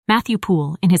Matthew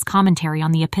Poole, in his commentary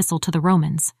on the Epistle to the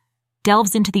Romans,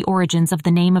 delves into the origins of the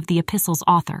name of the epistle's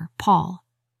author, Paul.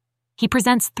 He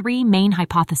presents three main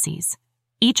hypotheses,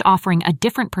 each offering a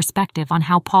different perspective on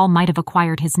how Paul might have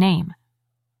acquired his name.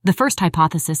 The first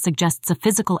hypothesis suggests a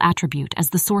physical attribute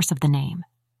as the source of the name.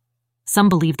 Some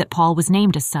believe that Paul was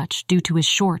named as such due to his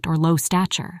short or low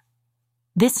stature.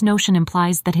 This notion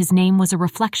implies that his name was a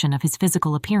reflection of his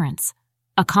physical appearance,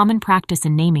 a common practice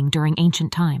in naming during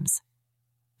ancient times.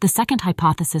 The second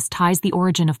hypothesis ties the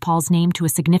origin of Paul's name to a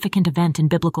significant event in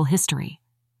biblical history.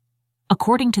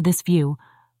 According to this view,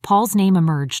 Paul's name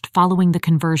emerged following the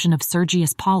conversion of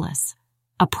Sergius Paulus,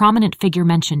 a prominent figure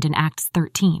mentioned in Acts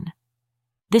 13.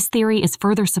 This theory is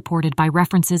further supported by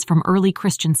references from early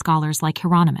Christian scholars like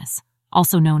Hieronymus,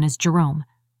 also known as Jerome,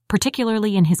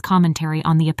 particularly in his commentary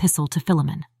on the Epistle to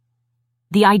Philemon.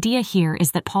 The idea here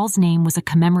is that Paul's name was a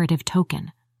commemorative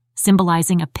token,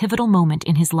 symbolizing a pivotal moment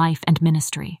in his life and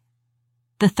ministry.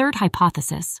 The third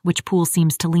hypothesis, which Poole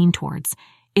seems to lean towards,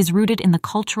 is rooted in the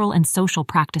cultural and social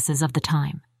practices of the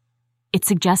time. It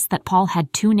suggests that Paul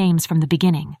had two names from the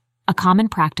beginning, a common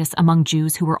practice among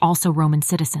Jews who were also Roman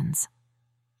citizens.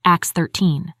 Acts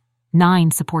 13:9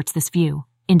 supports this view,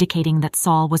 indicating that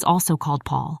Saul was also called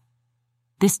Paul.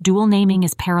 This dual naming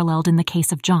is paralleled in the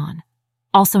case of John,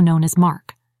 also known as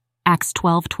Mark, Acts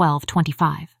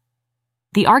 12:12-25.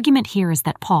 The argument here is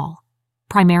that Paul,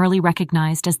 primarily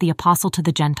recognized as the apostle to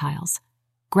the Gentiles,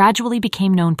 gradually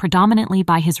became known predominantly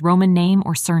by his Roman name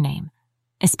or surname,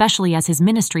 especially as his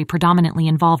ministry predominantly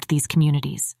involved these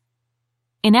communities.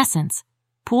 In essence,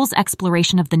 Poole's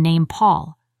exploration of the name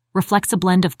Paul reflects a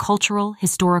blend of cultural,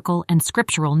 historical, and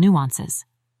scriptural nuances.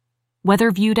 Whether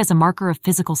viewed as a marker of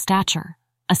physical stature,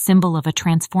 a symbol of a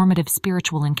transformative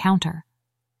spiritual encounter,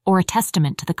 or a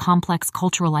testament to the complex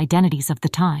cultural identities of the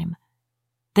time,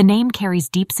 the name carries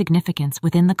deep significance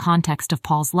within the context of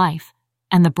Paul's life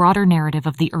and the broader narrative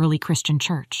of the early Christian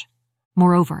church.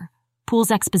 Moreover,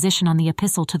 Poole's exposition on the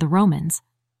Epistle to the Romans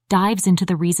dives into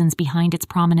the reasons behind its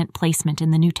prominent placement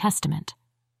in the New Testament,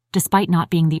 despite not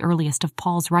being the earliest of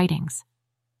Paul's writings.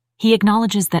 He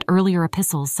acknowledges that earlier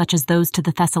epistles, such as those to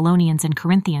the Thessalonians and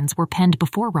Corinthians, were penned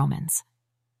before Romans.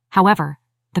 However,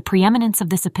 the preeminence of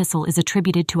this epistle is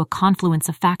attributed to a confluence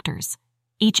of factors,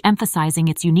 each emphasizing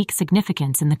its unique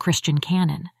significance in the Christian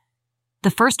canon.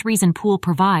 The first reason Poole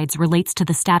provides relates to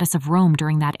the status of Rome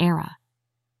during that era.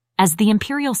 As the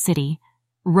imperial city,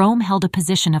 Rome held a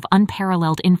position of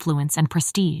unparalleled influence and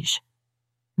prestige.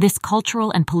 This cultural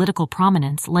and political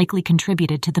prominence likely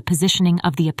contributed to the positioning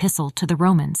of the Epistle to the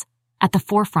Romans at the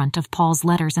forefront of Paul's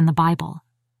letters in the Bible.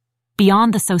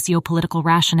 Beyond the socio-political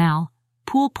rationale,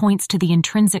 Poole points to the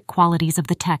intrinsic qualities of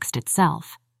the text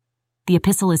itself. The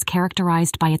epistle is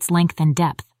characterized by its length and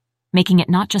depth, making it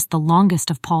not just the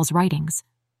longest of Paul's writings,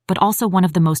 but also one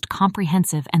of the most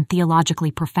comprehensive and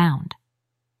theologically profound.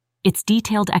 Its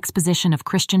detailed exposition of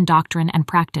Christian doctrine and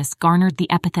practice garnered the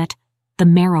epithet, the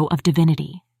marrow of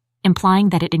divinity, implying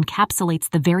that it encapsulates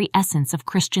the very essence of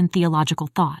Christian theological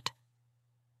thought.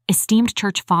 Esteemed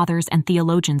church fathers and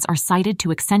theologians are cited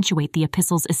to accentuate the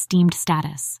epistle's esteemed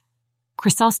status.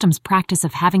 Chrysostom's practice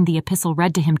of having the epistle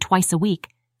read to him twice a week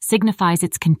signifies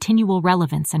its continual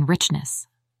relevance and richness.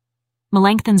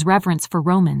 Melanchthon's reverence for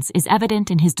Romans is evident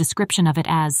in his description of it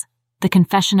as the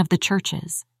confession of the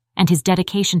churches, and his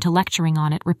dedication to lecturing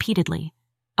on it repeatedly,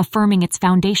 affirming its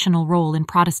foundational role in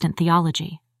Protestant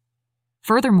theology.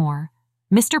 Furthermore,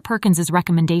 Mr. Perkins's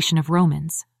recommendation of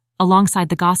Romans, alongside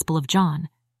the Gospel of John,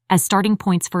 as starting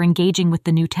points for engaging with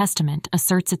the New Testament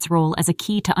asserts its role as a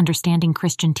key to understanding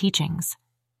Christian teachings.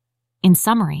 In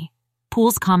summary,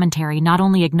 Poole's commentary not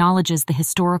only acknowledges the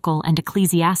historical and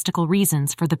ecclesiastical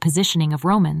reasons for the positioning of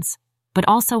Romans, but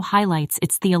also highlights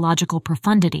its theological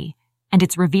profundity and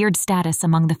its revered status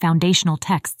among the foundational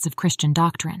texts of Christian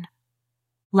doctrine.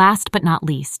 Last but not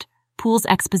least, Poole's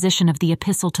exposition of the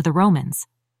Epistle to the Romans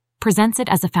presents it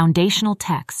as a foundational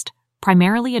text,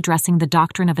 primarily addressing the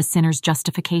doctrine of a sinner's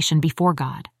justification before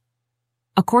God.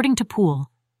 According to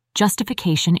Poole,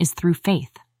 justification is through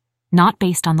faith, not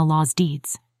based on the law's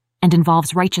deeds, and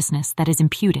involves righteousness that is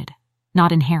imputed,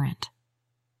 not inherent.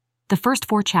 The first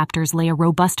 4 chapters lay a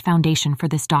robust foundation for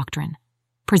this doctrine,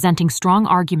 presenting strong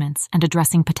arguments and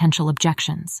addressing potential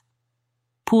objections.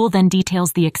 Poole then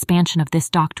details the expansion of this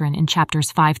doctrine in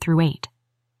chapters 5 through 8.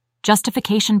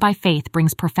 Justification by faith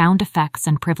brings profound effects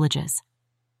and privileges.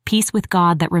 Peace with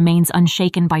God that remains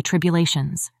unshaken by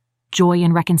tribulations, joy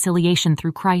and reconciliation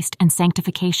through Christ, and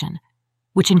sanctification,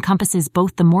 which encompasses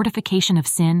both the mortification of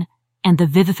sin and the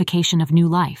vivification of new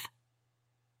life.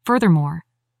 Furthermore,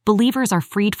 believers are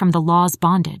freed from the law's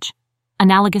bondage,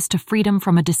 analogous to freedom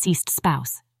from a deceased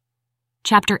spouse.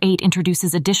 Chapter 8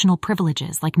 introduces additional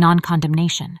privileges like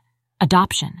non-condemnation,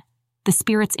 adoption, the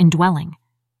Spirit's indwelling,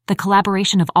 the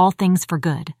collaboration of all things for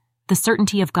good, the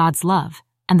certainty of God's love,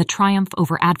 and the triumph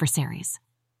over adversaries.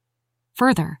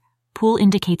 Further, Poole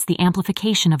indicates the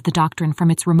amplification of the doctrine from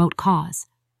its remote cause,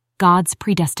 God's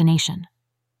predestination.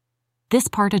 This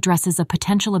part addresses a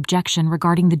potential objection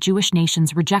regarding the Jewish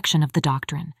nation's rejection of the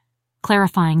doctrine,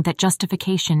 clarifying that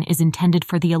justification is intended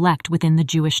for the elect within the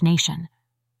Jewish nation.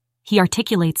 He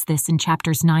articulates this in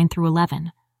chapters 9 through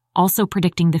 11, also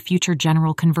predicting the future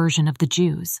general conversion of the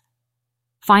Jews.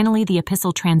 Finally, the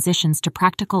epistle transitions to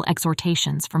practical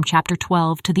exhortations from chapter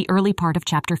 12 to the early part of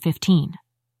chapter 15.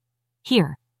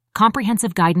 Here,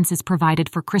 comprehensive guidance is provided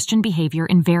for Christian behavior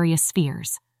in various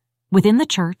spheres, within the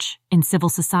church, in civil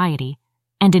society,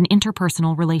 and in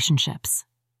interpersonal relationships.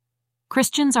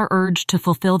 Christians are urged to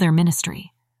fulfill their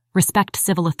ministry, respect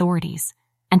civil authorities,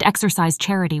 and exercise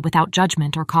charity without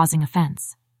judgment or causing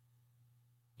offense.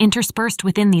 Interspersed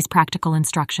within these practical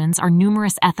instructions are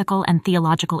numerous ethical and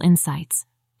theological insights,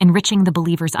 enriching the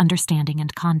believer's understanding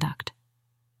and conduct.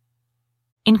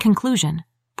 In conclusion,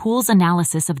 Poole's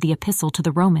analysis of the Epistle to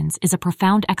the Romans is a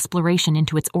profound exploration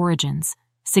into its origins,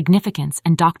 significance,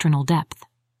 and doctrinal depth.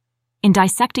 In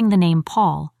dissecting the name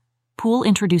Paul, Poole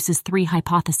introduces three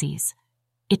hypotheses.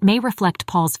 It may reflect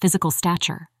Paul's physical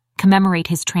stature, commemorate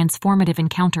his transformative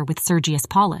encounter with Sergius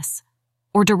Paulus,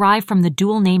 or derive from the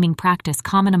dual naming practice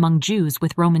common among Jews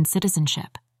with Roman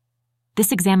citizenship.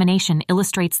 This examination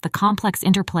illustrates the complex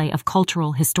interplay of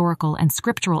cultural, historical, and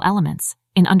scriptural elements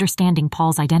in understanding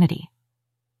Paul's identity.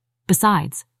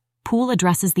 Besides, Poole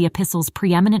addresses the epistle's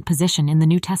preeminent position in the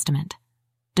New Testament.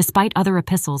 Despite other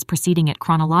epistles preceding it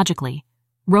chronologically,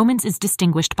 Romans is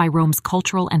distinguished by Rome's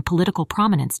cultural and political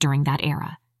prominence during that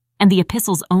era, and the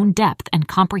epistle's own depth and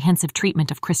comprehensive treatment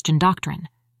of Christian doctrine,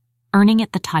 earning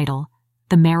it the title,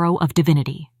 the Marrow of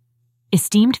Divinity.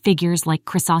 Esteemed figures like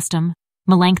Chrysostom,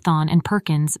 Melanchthon, and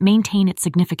Perkins maintain its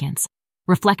significance,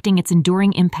 reflecting its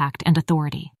enduring impact and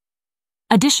authority.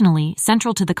 Additionally,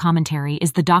 central to the commentary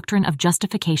is the doctrine of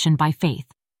justification by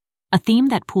faith, a theme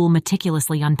that Poole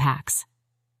meticulously unpacks.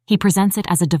 He presents it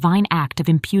as a divine act of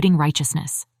imputing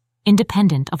righteousness,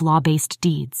 independent of law-based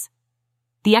deeds.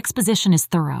 The exposition is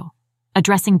thorough,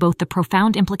 addressing both the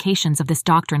profound implications of this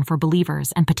doctrine for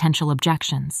believers and potential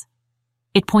objections.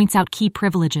 It points out key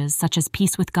privileges such as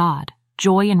peace with God,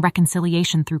 joy and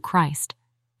reconciliation through Christ,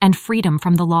 and freedom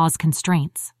from the law's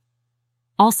constraints.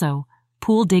 Also,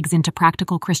 Poole digs into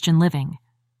practical Christian living,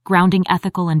 grounding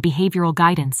ethical and behavioral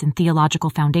guidance in theological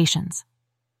foundations.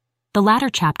 The latter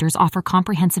chapters offer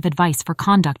comprehensive advice for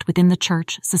conduct within the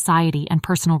church, society, and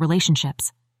personal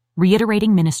relationships,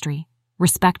 reiterating ministry,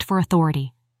 respect for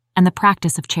authority, and the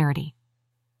practice of charity.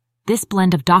 This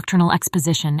blend of doctrinal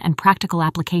exposition and practical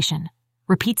application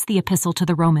repeats the Epistle to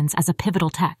the Romans as a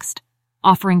pivotal text,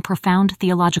 offering profound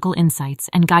theological insights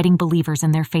and guiding believers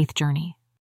in their faith journey.